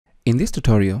In this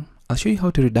tutorial, I'll show you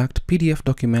how to redact PDF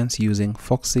documents using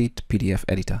Foxit PDF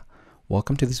editor.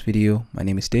 Welcome to this video. My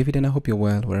name is David and I hope you're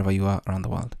well wherever you are around the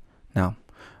world. Now,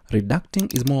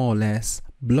 redacting is more or less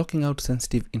blocking out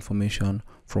sensitive information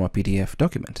from a PDF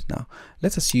document. Now,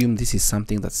 let's assume this is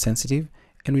something that's sensitive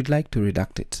and we'd like to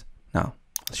redact it. Now,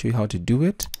 I'll show you how to do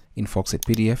it in Foxit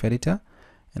PDF editor,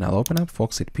 and I'll open up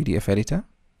Foxit PDF editor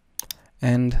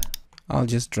and I'll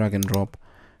just drag and drop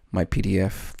my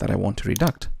PDF that I want to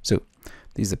redact. So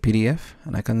this is a PDF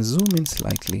and I can zoom in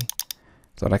slightly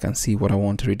so that I can see what I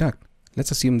want to redact.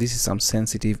 Let's assume this is some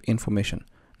sensitive information.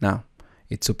 Now,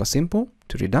 it's super simple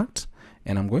to redact,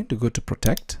 and I'm going to go to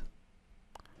Protect,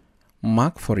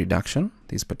 Mark for Redaction,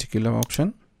 this particular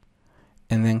option,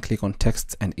 and then click on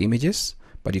Text and Images,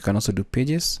 but you can also do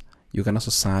Pages. You can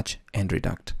also search and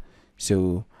redact.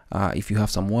 So if you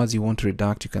have some words you want to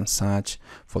redact, you can search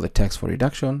for the text for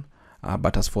redaction.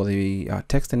 But as for the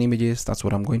text and images, that's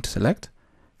what I'm going to select.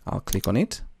 I'll click on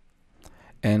it,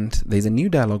 and there's a new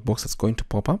dialog box that's going to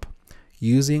pop up.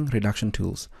 Using redaction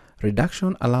tools.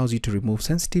 Redaction allows you to remove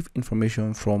sensitive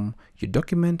information from your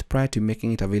document prior to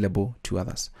making it available to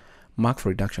others. Mark for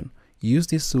redaction. Use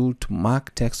this tool to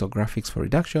mark text or graphics for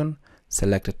redaction.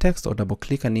 Select a text or double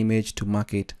click an image to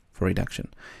mark it for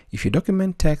redaction. If your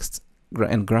document text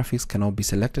and graphics cannot be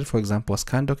selected, for example a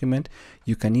scanned document,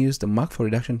 you can use the Mark for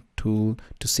Redaction tool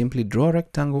to simply draw a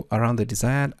rectangle around the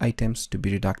desired items to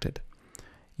be redacted.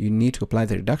 You need to apply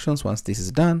the reductions once this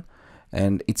is done,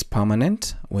 and it's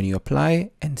permanent when you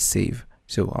apply and save.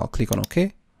 So I'll click on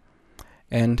OK,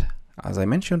 and as I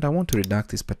mentioned, I want to redact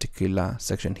this particular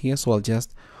section here, so I'll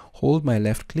just hold my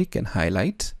left click and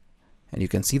highlight, and you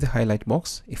can see the highlight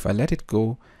box. If I let it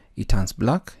go, it turns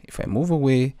black. If I move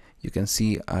away, you can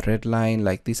see a red line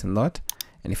like this and that,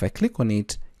 and if I click on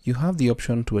it, you have the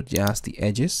option to adjust the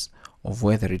edges of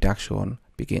where the redaction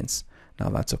begins. Now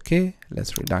that's okay.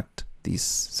 Let's redact this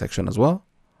section as well,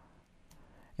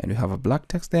 and we have a black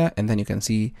text there, and then you can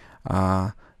see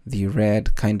the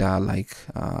red kinda like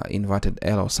inverted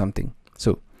L or something.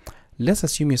 So let's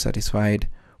assume you're satisfied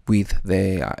with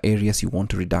the areas you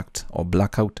want to redact or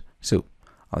black out. So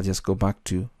I'll just go back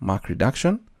to Mark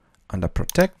Redaction, under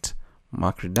Protect,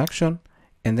 Mark Redaction,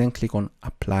 and then click on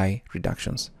Apply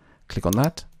Reductions. Click on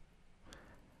that.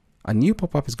 A new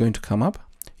pop-up is going to come up.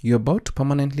 You're about to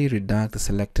permanently redact the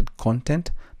selected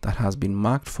content that has been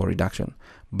marked for redaction.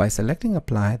 By selecting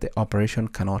Apply, the operation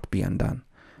cannot be undone.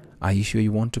 Are you sure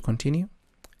you want to continue?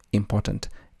 Important.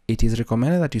 It is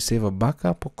recommended that you save a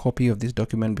backup or copy of this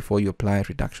document before you apply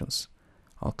reductions.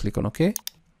 I'll click on OK,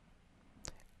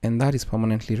 and that is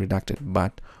permanently redacted.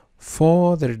 But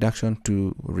for the redaction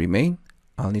to remain,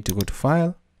 I'll need to go to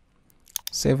File,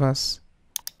 Save As,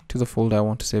 to the folder I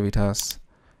want to save it as,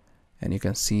 and you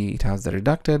can see it has the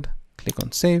redacted. Click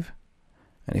on Save,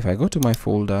 and if I go to my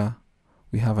folder,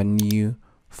 we have a new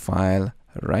file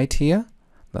right here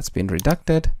that's been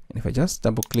redacted. And if I just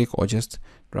double click or just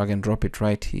drag and drop it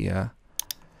right here,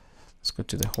 let's go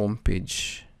to the home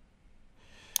page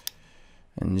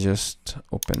and just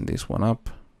open this one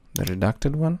up, the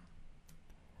redacted one.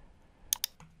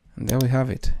 And there we have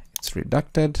it. It's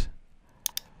redacted,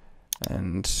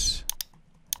 and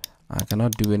I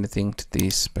cannot do anything to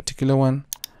this particular one,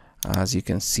 as you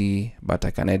can see, but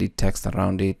I can edit text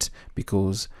around it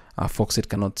because Foxit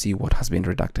cannot see what has been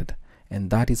redacted. And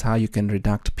that is how you can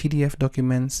redact PDF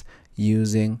documents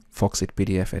using Foxit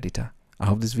PDF editor. I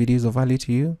hope this video is of value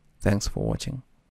to you. Thanks for watching.